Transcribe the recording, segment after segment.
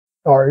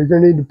All right, you're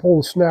going to need to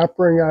pull the snap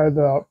ring out of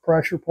the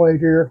pressure plate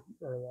here,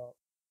 or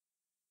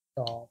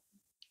the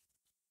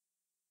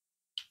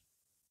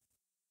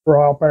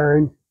throwout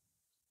bearing.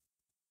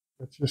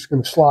 It's just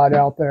going to slide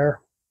out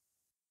there.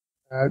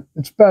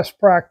 It's best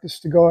practice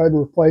to go ahead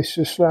and replace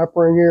this snap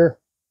ring here.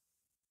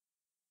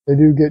 They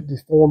do get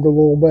deformed a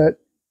little bit.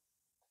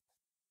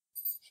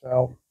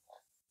 So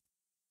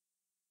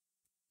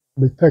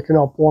I'll be picking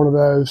up one of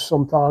those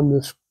sometime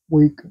this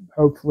week,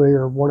 hopefully,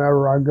 or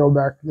whenever I go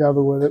back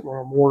together with it when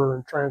I'm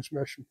ordering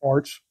transmission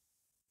parts.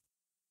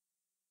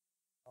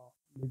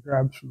 Let me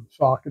grab some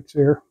sockets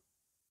here.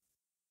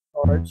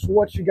 All right, so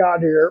what you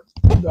got here,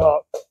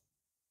 the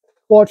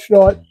clutch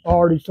nut, I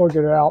already took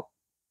it out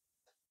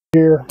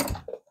here.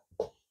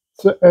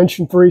 It's an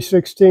 1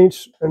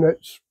 3/16, and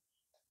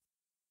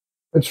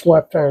it's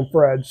left-hand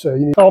thread. So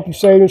you need a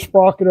compensating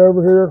sprocket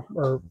over here,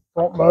 or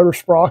front motor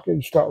sprocket.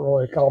 It's not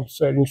really a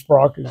compensating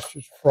sprocket, it's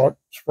just a front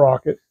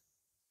sprocket.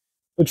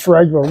 It's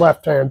regular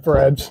left-hand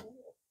threads.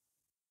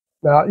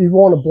 Now you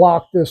want to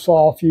block this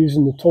off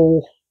using the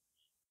tool.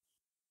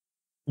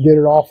 Get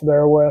it off of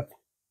there with.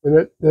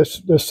 And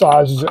this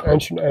size is an 1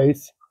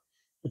 1/8.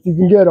 If you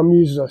can get them,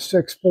 use a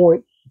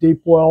 6-point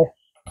deep well.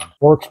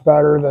 Works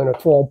better than a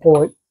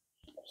 12-point.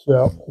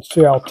 So let's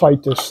see how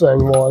tight this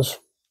thing was,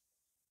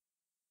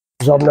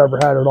 because I've never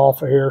had it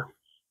off of here.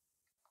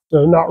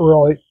 So not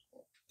really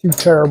too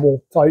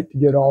terrible tight to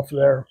get off of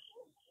there.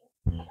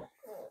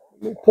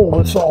 Let me pull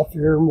this off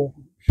here and we'll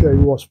show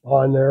you what's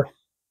behind there.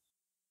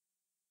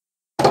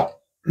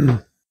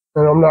 And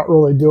I'm not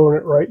really doing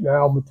it right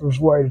now, but there's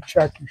a way to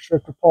check your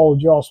shifter pole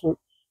adjustment.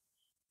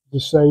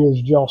 This thing is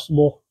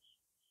adjustable.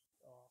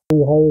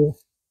 Pull hole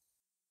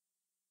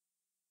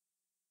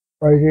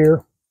right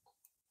here.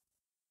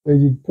 Then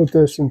you put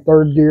this in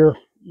 3rd gear,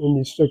 and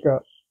you stick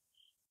a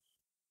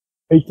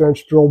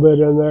 1/8" drill bit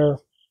in there,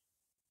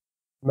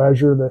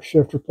 measure the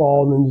shifter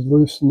pole, and then you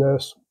loosen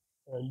this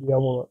and be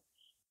able to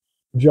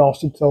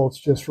adjust it till it's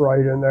just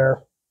right in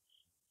there.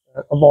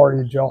 I've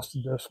already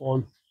adjusted this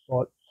one,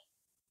 but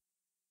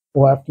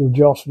we'll have to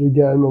adjust it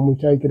again when we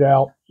take it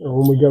out or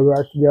when we go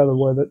back together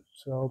with it.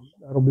 So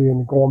that'll be in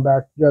the going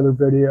back together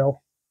video.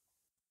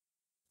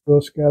 So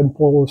let's go ahead and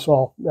pull this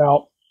off.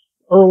 Now,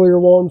 earlier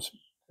ones,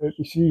 if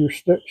you see your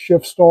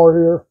shift star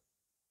here,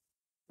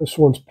 this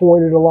one's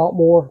pointed a lot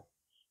more.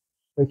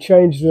 They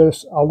changed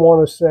this, I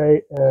want to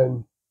say,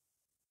 and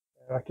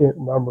I can't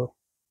remember,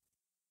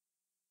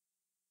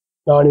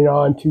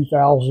 99,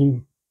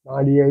 2000,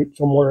 98,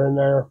 somewhere in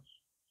there.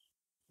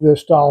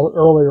 This style,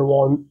 earlier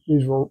one,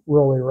 these were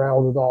really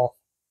rounded off.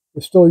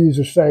 They still use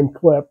the same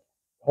clip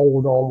to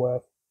hold on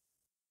with,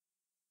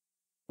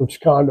 which is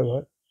kind of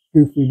a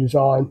goofy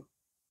design.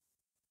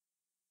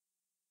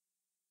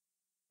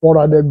 What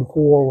I did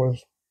before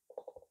with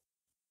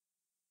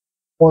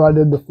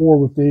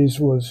these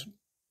was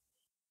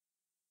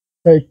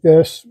take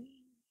this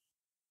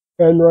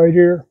pin right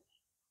here,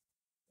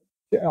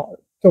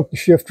 took the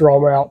shift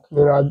drum out, and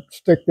then I'd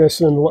stick the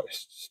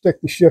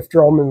shift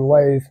drum in the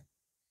lathe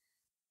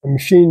and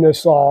machine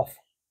this off,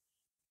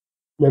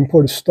 and then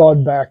put a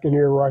stud back in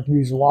here where I can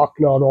use a lock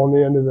nut on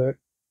the end of it.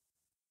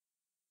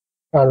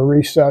 Kind of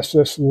recess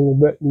this a little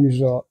bit and use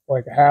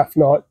like a half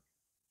nut,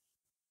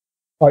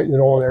 tighten it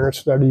on there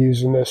instead of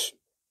using this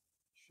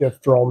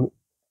shift drum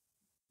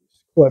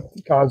clip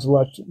that kind of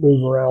lets it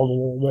move around a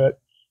little bit.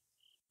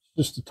 It's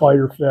just a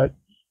tighter fit.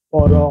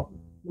 But let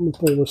me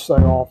pull this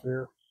thing off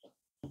here.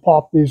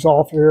 Pop these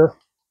off here.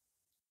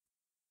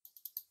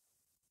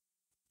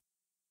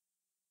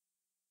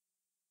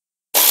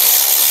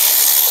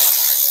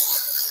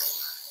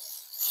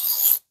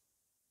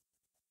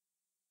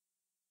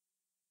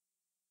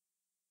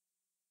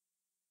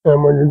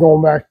 And when you're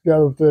going back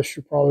together with this,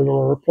 you're probably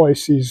going to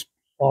replace these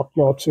lock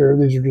nuts here.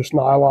 These are just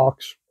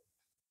nylocks.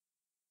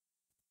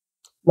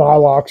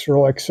 Nylocks are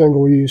like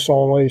single use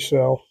only,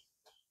 so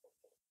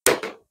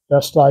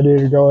best idea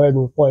to go ahead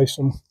and replace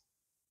them.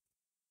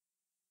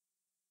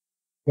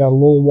 Got a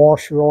little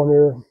washer on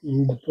here. You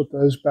need to put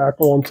those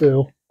back on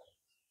too.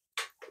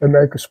 They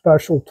make a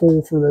special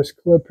tool for this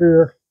clip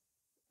here.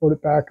 Put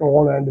it back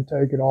on and to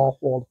take it off.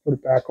 Well, put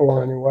it back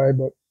on anyway,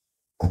 but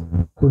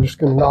we're just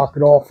going to knock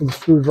it off with a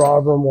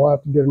screwdriver, and we'll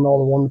have to get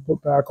another one to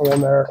put back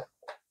on there.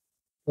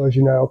 So as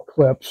you know,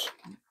 clips,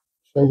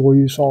 single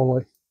use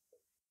only.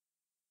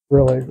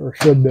 Really, or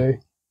should be.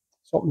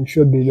 Something you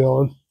should be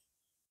doing.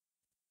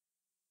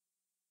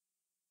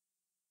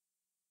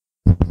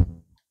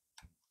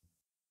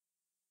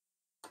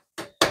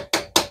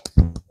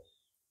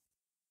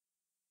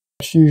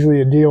 It's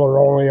usually a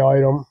dealer-only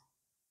item.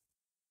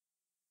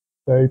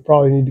 So you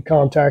probably need to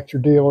contact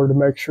your dealer to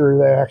make sure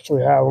they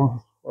actually have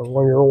them, or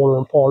when you're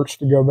ordering parts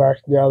to go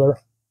back together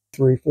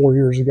 3-4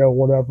 years ago,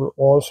 whatever it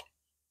was.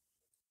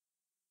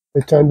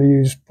 They tend to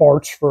use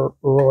parts for a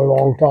really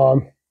long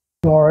time.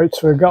 All right,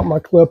 so I got my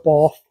clip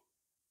off,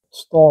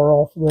 star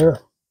off of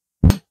there,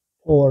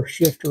 pull our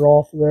shifter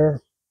off of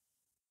there.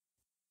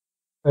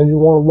 And you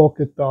want to look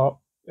at the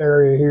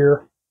area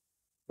here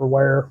for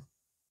wear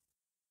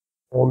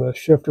on the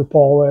shifter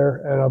pole there.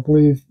 And I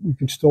believe you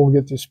can still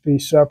get this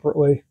piece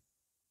separately.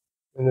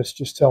 and it's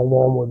just held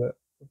on with a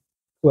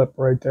clip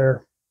right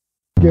there.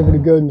 Give it a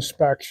good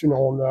inspection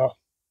on the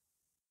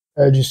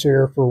edges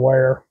here for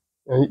wear,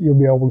 and you'll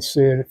be able to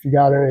see it. If you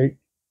got any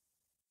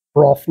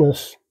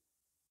roughness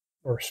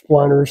or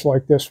splinters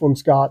like this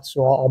one's got,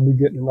 so I'll be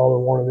getting another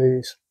one of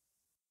these.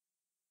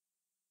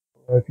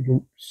 If you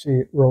can see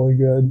it really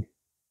good.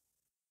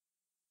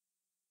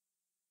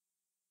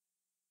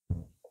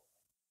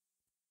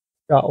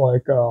 Got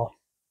like a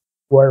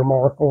wear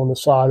mark on the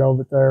side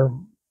of it there.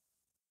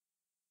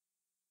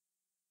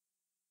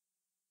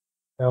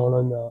 Down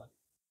in the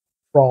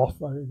trough,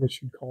 I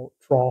guess you'd call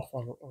it trough.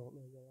 I don't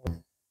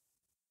know.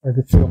 I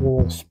could feel a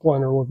little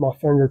splinter with my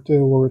finger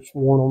too, where it's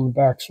worn on the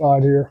back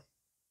side here.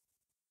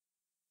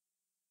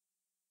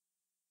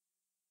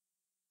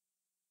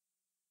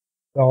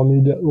 I'll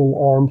need that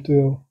little arm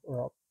too.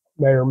 Or I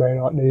may or may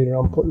not need it.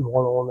 I'm putting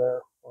one on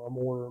there. I'm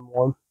ordering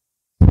one.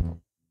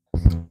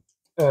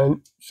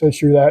 And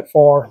since you're that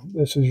far,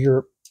 this is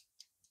your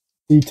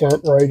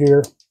detent right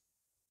here.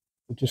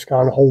 It just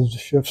kind of holds the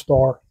shift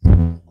star.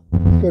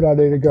 Good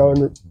idea to go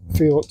and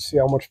feel it, see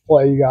how much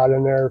play you got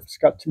in there. If it's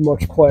got too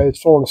much play,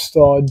 it's on a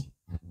stud.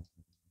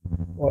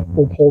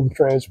 We'll pull the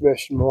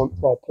transmission.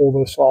 I'll pull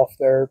this off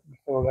there,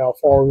 depending on how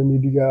far we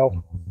need to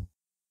go.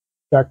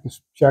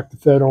 Check the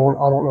fit on.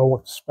 I don't know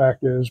what the spec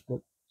is, but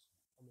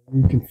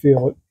you can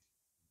feel it.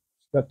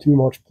 It's got too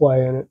much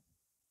play in it.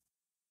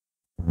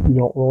 You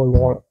don't really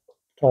want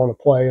a ton of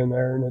play in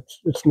there, and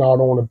it's not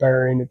on a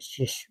bearing. It's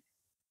just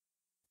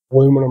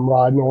aluminum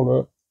riding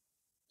on a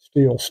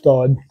steel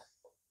stud.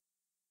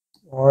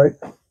 All right.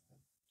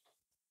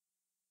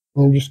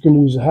 I'm just going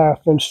to use a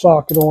 1/2-inch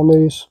socket on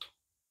these.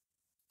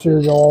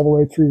 Here, go all the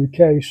way through the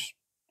case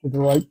to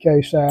the right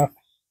case half.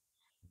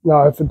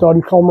 Now, if it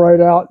doesn't come right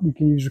out, you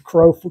can use a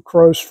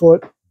crow's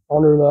foot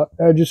under the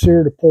edges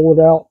here to pull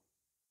it out.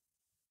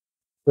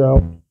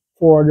 So,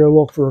 before I go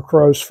look for a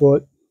crow's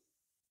foot,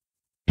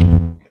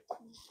 I'm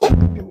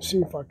going to see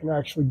if I can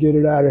actually get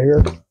it out of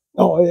here.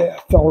 Oh, yeah,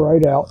 it fell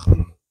right out.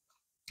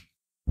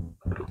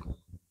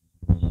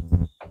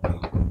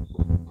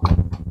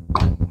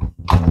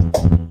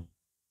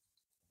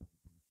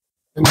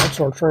 And that's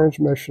our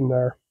transmission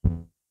there.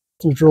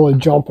 It's really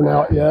jumping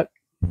out yet.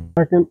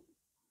 Second.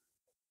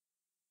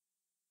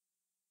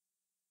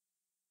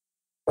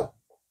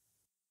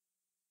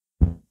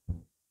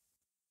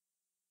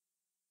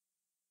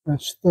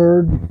 That's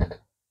third.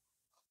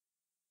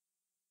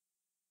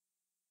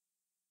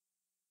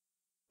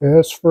 Yeah,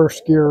 that's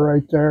first gear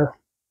right there.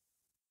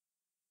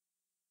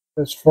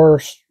 That's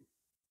first.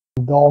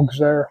 The dog's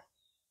there.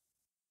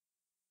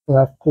 I'll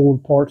have to pull it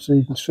apart so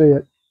you can see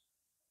it.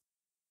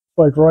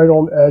 Like right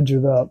on the edge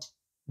of the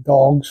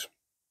dogs.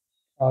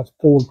 I have to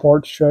pull it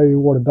apart to show you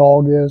what a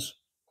dog is.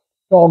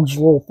 Dog's a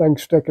little thing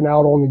sticking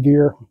out on the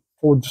gear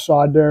towards the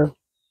side there.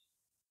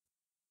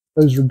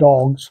 Those are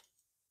dogs.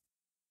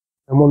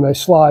 And when they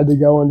slide, they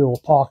go into a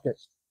pocket,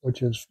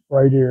 which is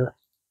right here.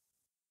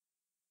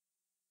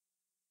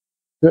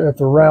 If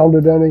they're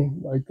rounded any,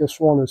 like this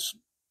one is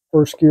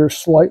first gear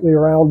slightly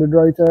rounded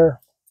right there,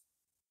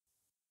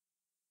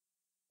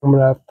 I'm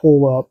going to have to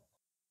pull up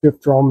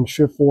shift drum and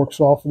shift forks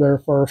off of there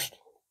first.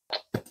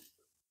 It's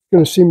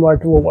going to seem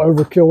like a little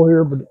overkill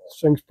here, but this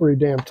thing's pretty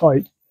damn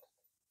tight.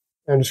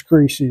 And it's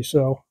greasy,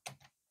 so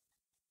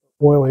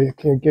oily. I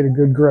can't get a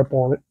good grip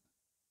on it.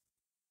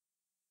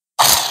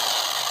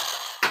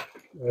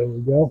 There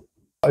we go.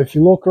 If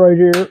you look right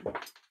here,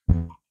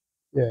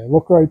 yeah,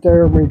 look right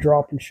there, me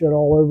dropping shit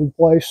all over the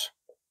place.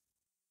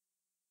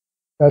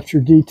 That's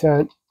your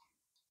detent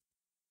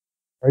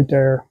right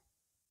there.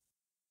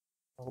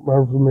 I don't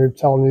remember me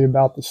telling you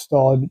about the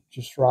stud. It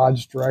just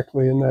rides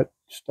directly in that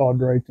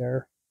stud right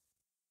there.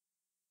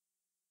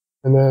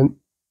 And then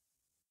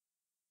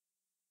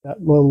that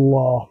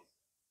little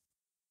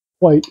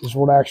plate is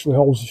what actually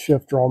holds the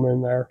shift drum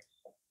in there.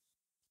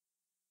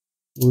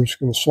 We're just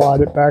going to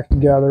slide it back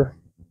together.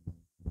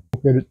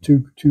 Get it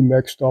too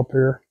mixed up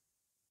here.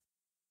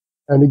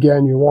 And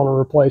again, you want to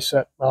replace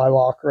that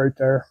nylock right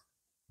there.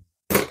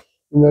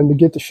 And then to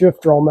get the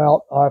shift drum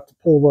out, I have to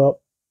pull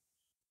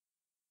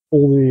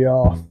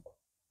the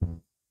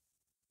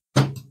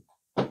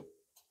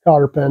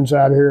cotter pins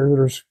out of here.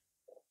 There's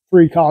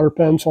 3 cotter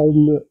pins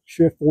holding the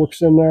shift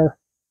forks in there.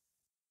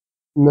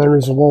 And then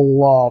there's a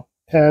little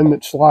pen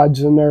that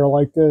slides in there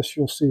like this.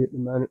 You'll see it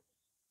in a minute.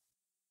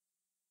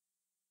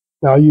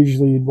 Now,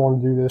 usually you'd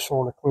want to do this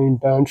on a clean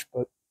bench,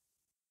 but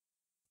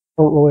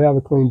I don't really have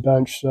a clean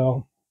bench,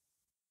 so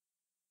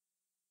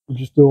I'm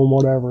just doing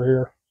whatever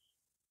here.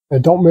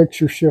 And don't mix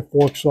your shift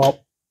forks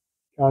up.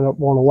 Kind of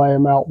want to lay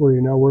them out where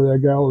you know where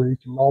they go, or you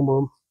can number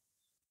them.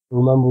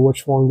 Remember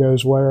which one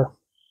goes where,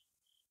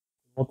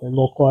 what they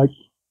look like.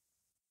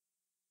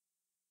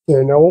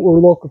 Okay, now what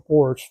we're looking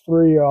for is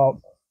 3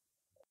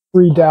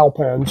 dowel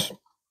pins.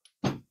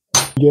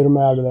 Get them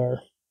out of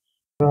there.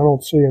 I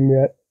don't see them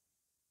yet.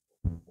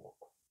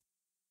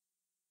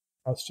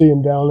 I see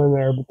them down in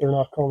there, but they're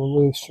not coming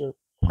loose. They're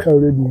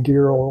coated in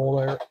gear oil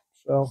there.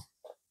 So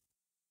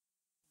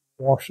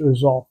wash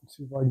those off and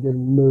see if I can get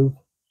them to move.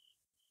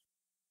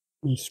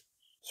 These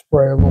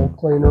Spray a little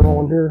cleaner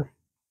on here.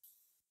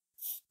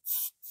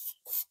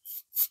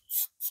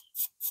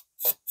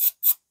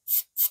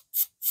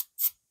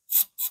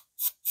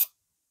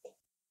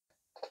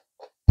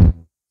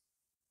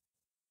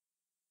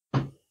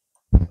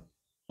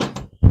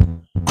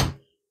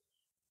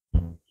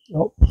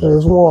 Oh,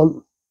 there's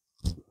one.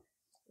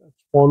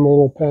 That's one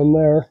little pen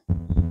there.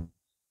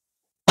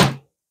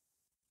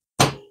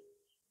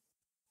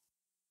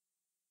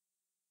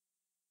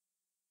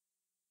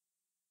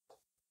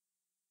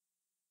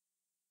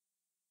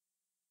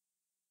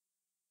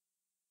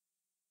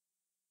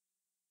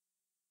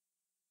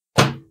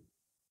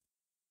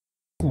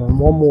 And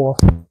one more.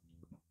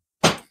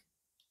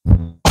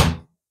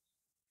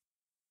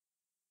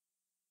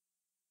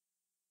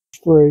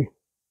 3.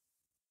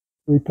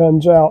 3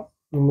 pens out.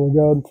 I'm going to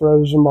go ahead and throw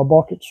those in my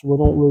bucket so we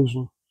don't lose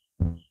them.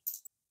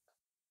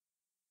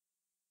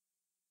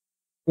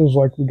 Feels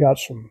like we got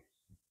some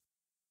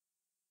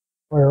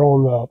wear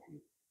on the,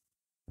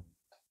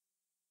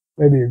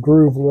 maybe a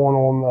groove one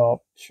on the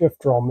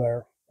shift drum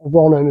there. I've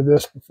run into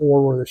this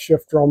before where the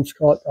shift drum's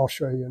cut. I'll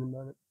show you in a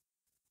minute.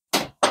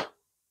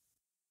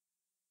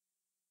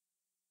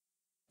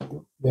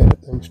 Yeah,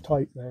 that thing's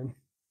tight, man.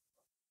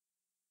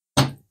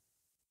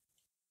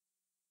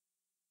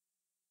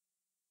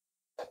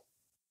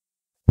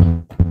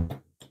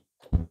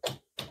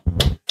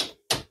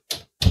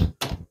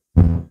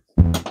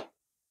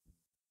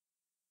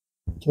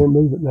 Can't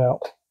move it now.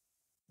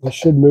 It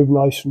should move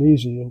nice and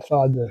easy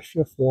inside the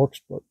shift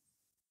forks, but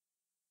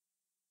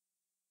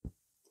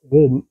it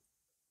didn't.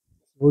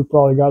 We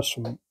probably got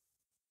some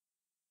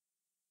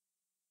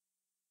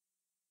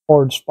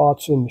hard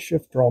spots in the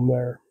shift drum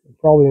there, and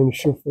probably in the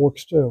shift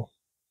forks too.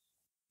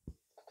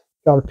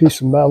 Got a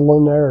piece of metal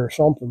in there or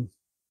something.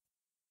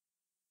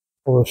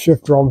 Or the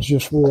shift drum's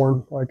just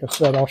worn. Like I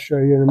said, I'll show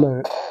you in a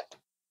minute.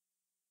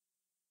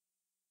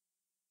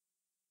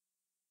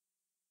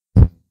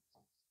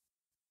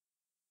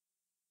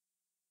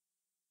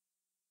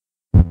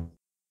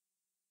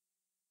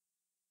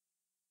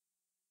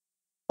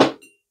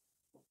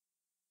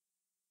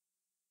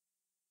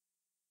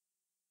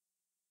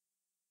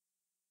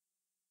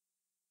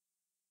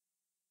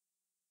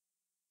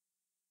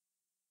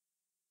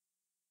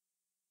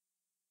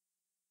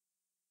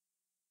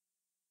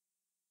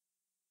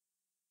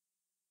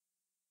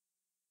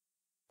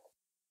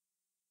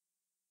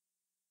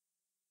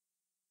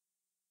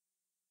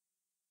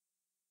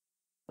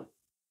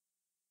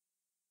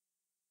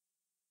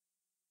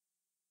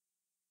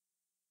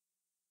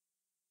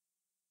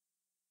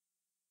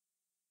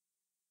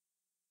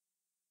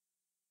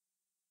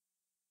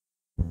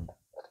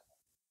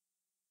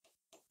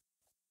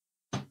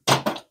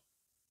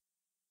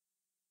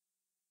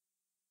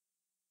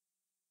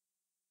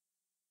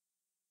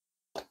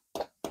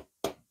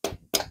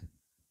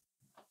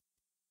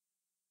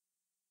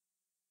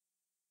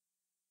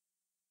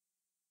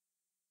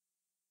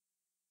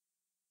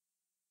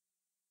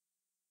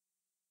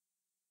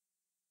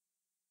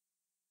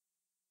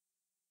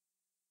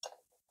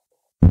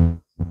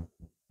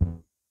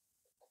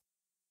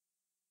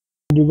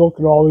 You look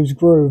at all these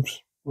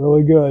grooves.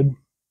 Really good.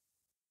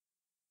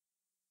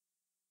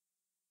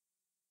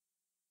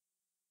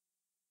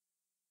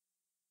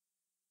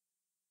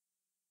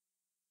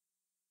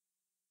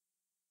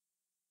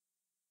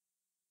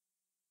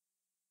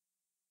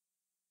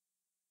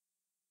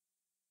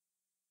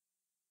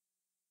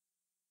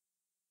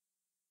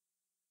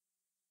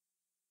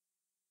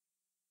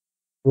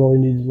 Really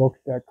need to look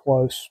at that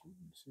close.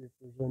 See if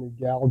there's any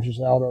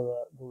gouges out of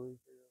that groove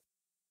here.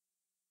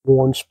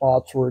 Worn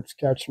spots where it's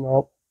catching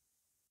up.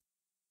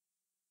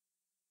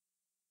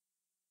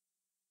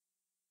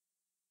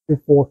 Your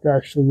fork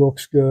actually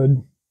looks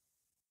good.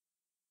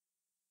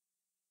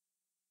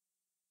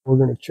 We're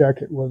going to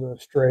check it with a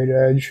straight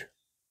edge.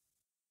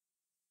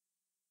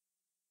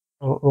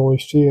 I don't really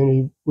see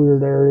any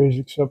weird areas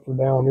except for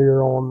down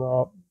here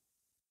on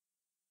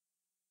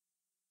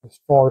this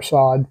far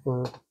side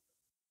for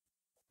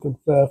the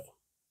fifth.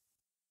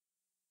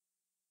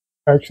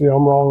 Actually,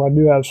 I'm wrong. I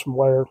do have some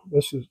wear.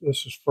 This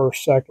is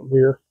first, second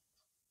here.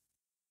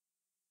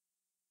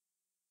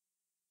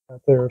 Right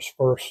there is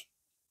first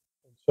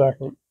and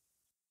second.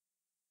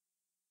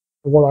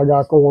 What I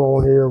got going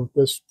on here with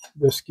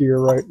this gear,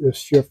 right, this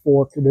shift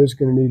fork, it is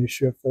going to need a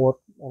shift fork.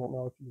 I don't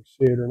know if you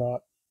can see it or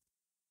not.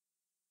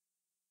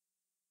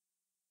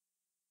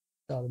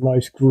 Got a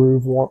nice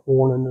groove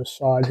worn in this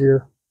side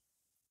here.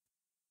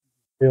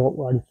 I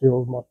can feel it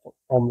with my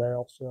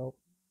thumbnail, so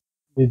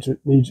needs at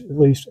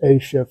least a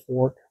shift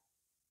fork.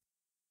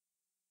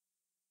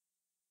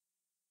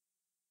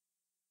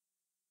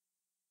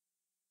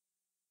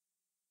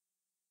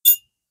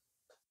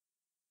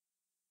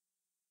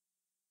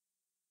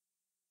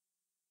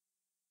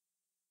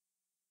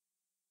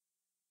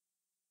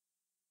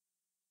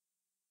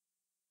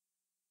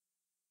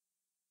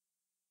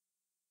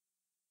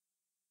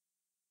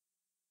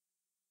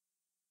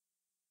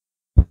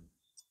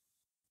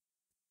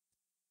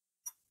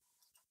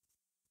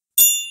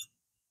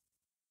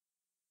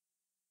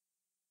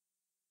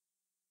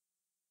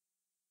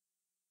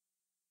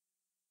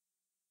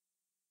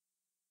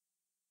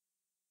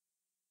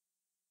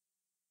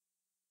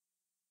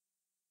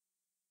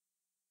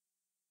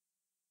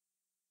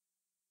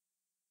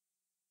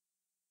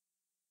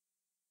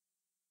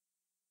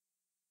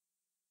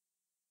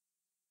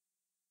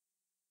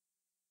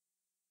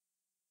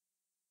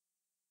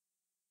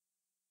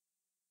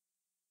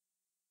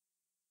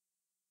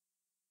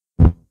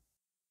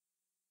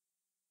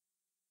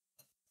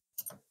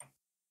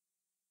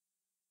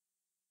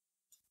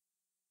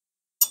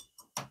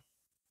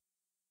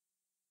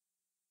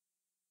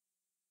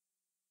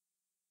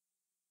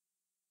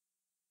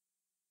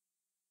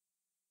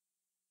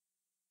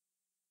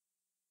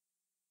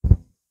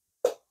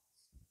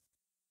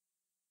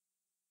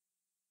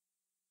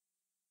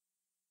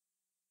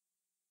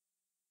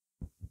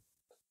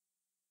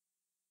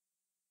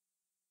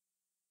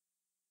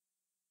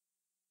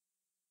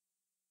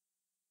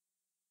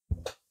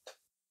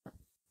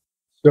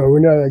 So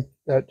we know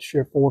that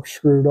shift fork's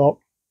screwed up.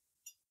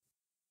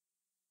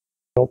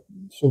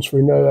 Since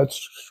we know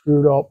that's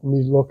screwed up, we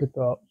need to look at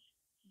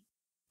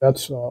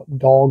that's a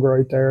dog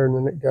right there, and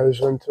then it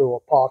goes into a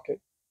pocket.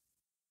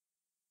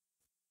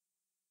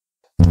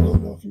 I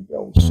don't know if you'll be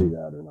able to see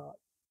that or not.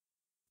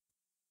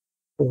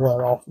 Pull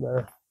that off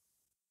there.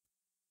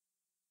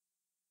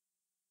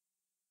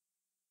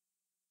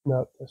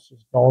 No, this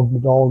is the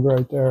dog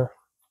right there.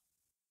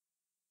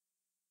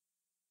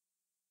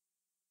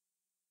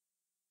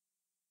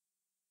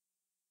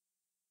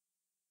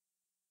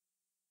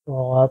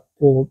 I'll have to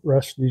pull the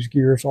rest of these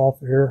gears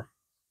off of here.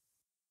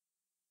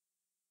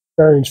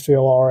 Bearings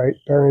feel all right.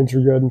 Bearings are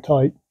good and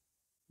tight.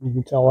 You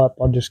can tell that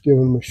by just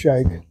giving them a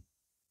shake.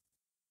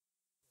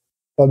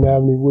 Doesn't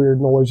have any weird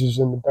noises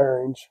in the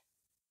bearings.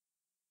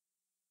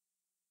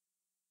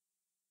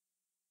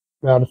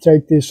 Now to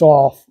take this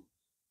off,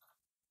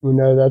 we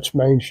know that's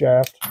main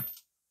shaft.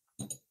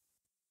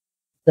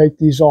 Take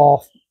these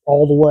off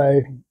all the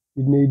way.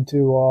 You need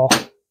to,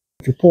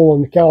 if you're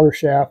pulling the counter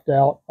shaft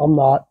out, I'm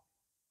not,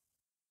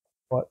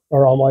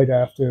 or I might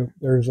have to.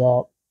 There's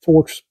a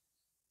Torx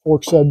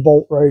head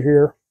bolt right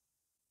here.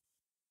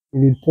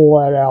 You need to pull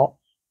that out,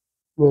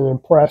 and then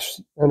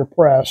press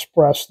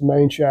the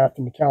main shaft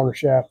and the counter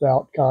shaft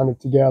out kind of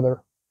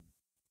together.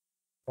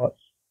 But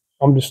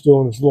I'm just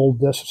doing as little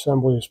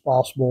disassembly as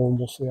possible, and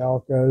we'll see how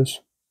it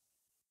goes.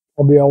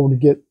 I'll be able to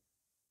get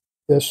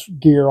this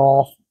gear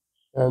off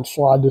and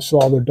slide this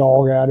other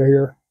dog out of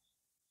here.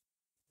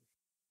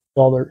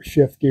 The other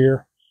shift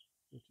gear,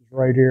 which is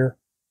right here.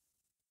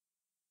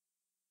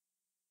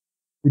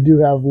 We do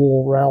have a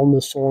little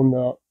roundness on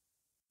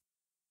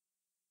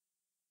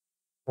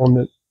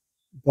the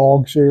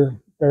dogs here,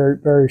 very,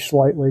 very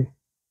slightly,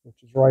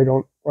 which is right.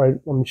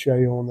 Let me show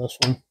you on this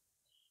one.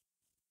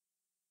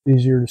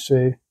 Easier to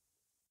see.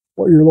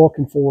 What you're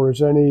looking for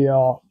is any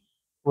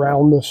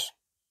roundness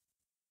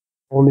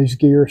on these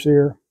gears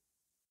here.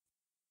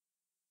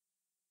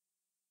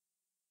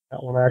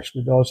 That one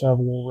actually does have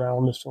a little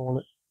roundness on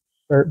it,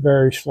 very,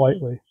 very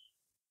slightly.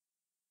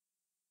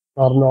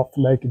 Not enough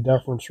to make a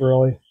difference,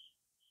 really.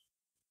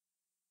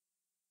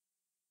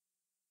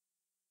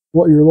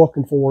 What you're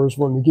looking for is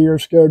when the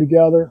gears go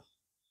together,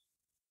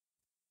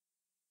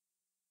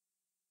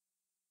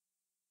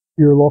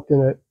 you're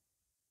looking at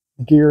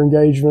the gear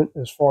engagement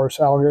as far as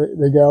how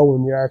they go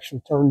when you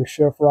actually turn the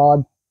shift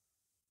rod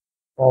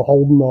while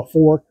holding the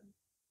fork.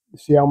 You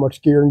see how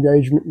much gear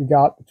engagement you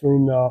got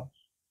between the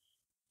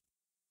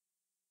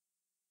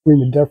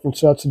different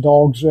sets of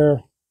dogs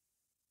there.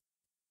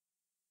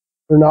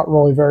 They're not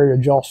really very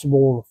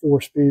adjustable on a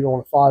 4-speed.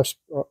 On a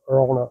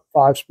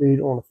 5-speed.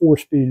 On a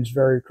 4-speed is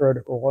very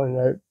critical, and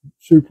they're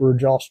super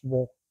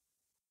adjustable.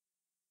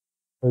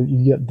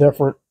 You get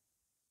different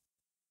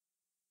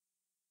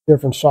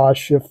size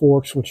shift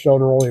forks, which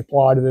don't really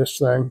apply to this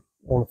thing.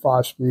 On a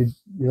 5-speed,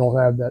 you don't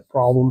have that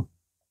problem.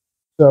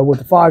 So with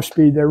the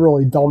 5-speed, they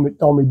really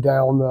dummied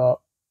down the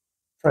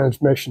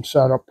transmission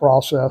setup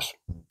process.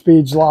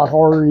 Speed's a lot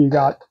harder. You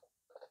got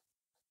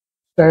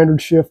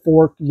standard shift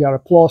fork, you got a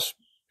plus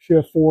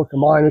shift fork, a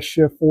minus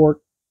shift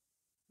fork.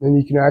 Then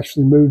you can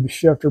actually move the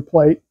shifter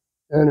plate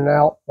in and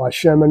out by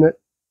shimming it.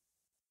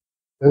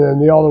 And then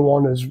the other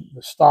one is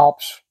the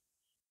stops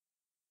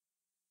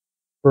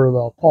for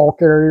the pawl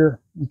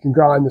carrier. You can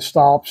grind the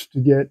stops to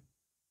get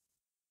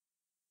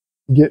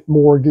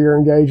more gear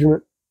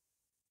engagement.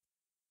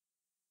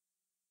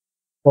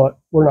 But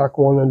we're not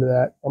going into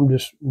that. I'm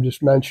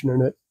just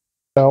mentioning it.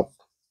 So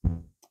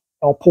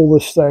I'll pull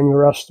this thing the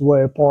rest of the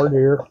way apart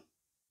here.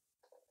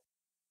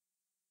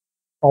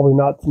 Probably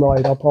not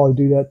tonight. I'll probably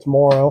do that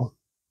tomorrow.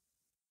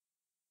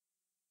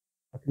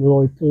 I can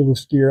really pull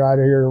this gear out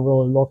of here and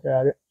really look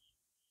at it.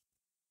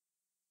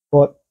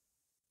 But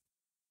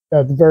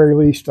at the very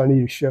least, I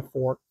need a shift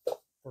fork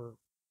for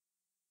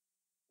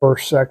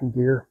first, second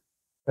gear.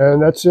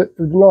 And that's it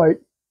for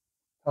tonight.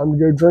 Time to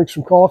go drink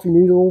some coffee,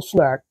 need a little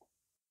snack.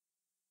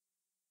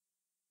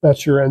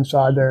 That's your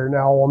inside there.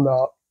 Now on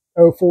the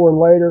 04 and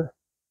later,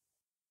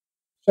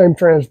 same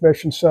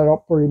transmission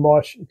setup pretty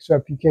much,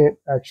 except you can't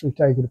actually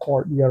take it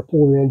apart. You got to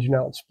pull the engine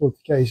out and split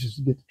the cases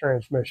to get the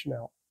transmission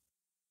out.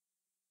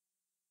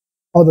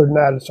 Other than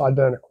that, it's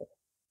identical.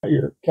 Got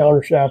your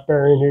counter shaft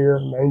bearing here,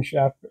 main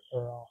shaft,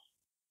 or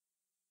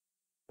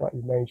not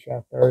your main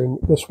shaft bearing.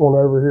 This one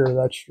over here,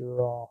 that's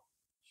your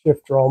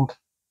shift drum.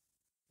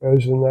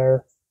 Goes in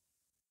there.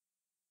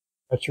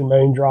 That's your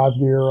main drive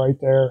gear right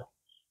there.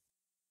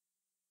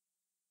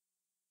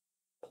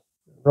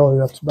 Really,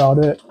 that's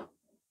about it.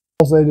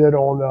 All they did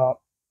on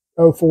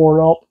 04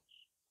 and up,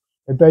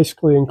 they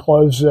basically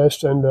enclosed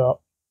this into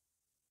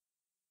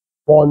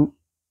one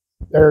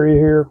area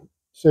here.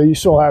 So you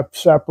still have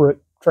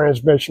separate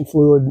transmission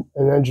fluid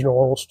and engine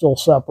oil still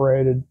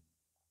separated,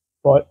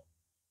 but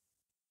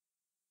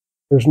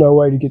there's no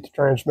way to get the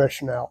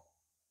transmission out,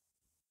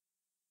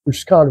 which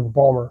is kind of a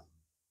bummer.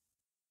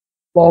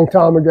 Long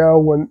time ago,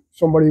 when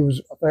somebody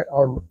was, I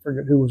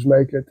forget who was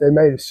making it, they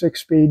made a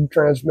 6-speed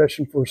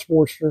transmission for a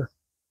Sportster.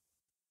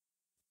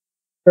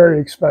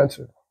 Very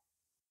expensive.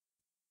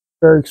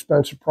 Very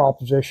expensive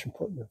proposition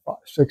putting the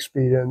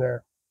 6-speed in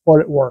there,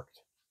 but it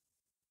worked.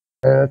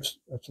 And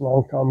that's a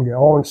long time ago. I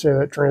want to say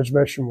that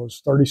transmission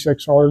was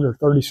 $3,600 or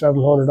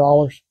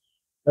 $3,700.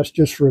 That's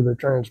just for the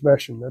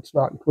transmission. That's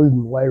not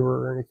including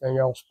labor or anything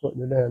else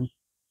putting it in.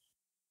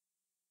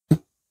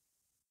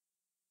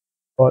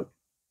 But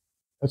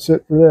that's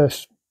it for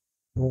this.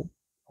 I'll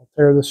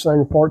tear this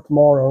thing apart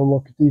tomorrow and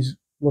look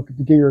at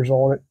the gears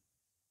on it.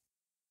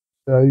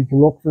 So you can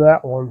look for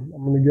that one.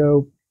 I'm going to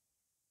go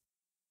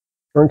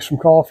drink some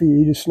coffee,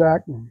 eat a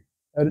snack, and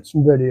edit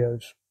some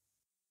videos.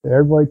 So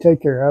everybody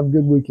take care. Have a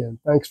good weekend.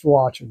 Thanks for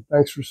watching.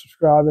 Thanks for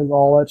subscribing,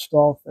 all that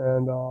stuff.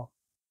 And I'll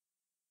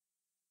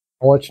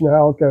let you know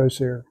how it goes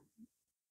here.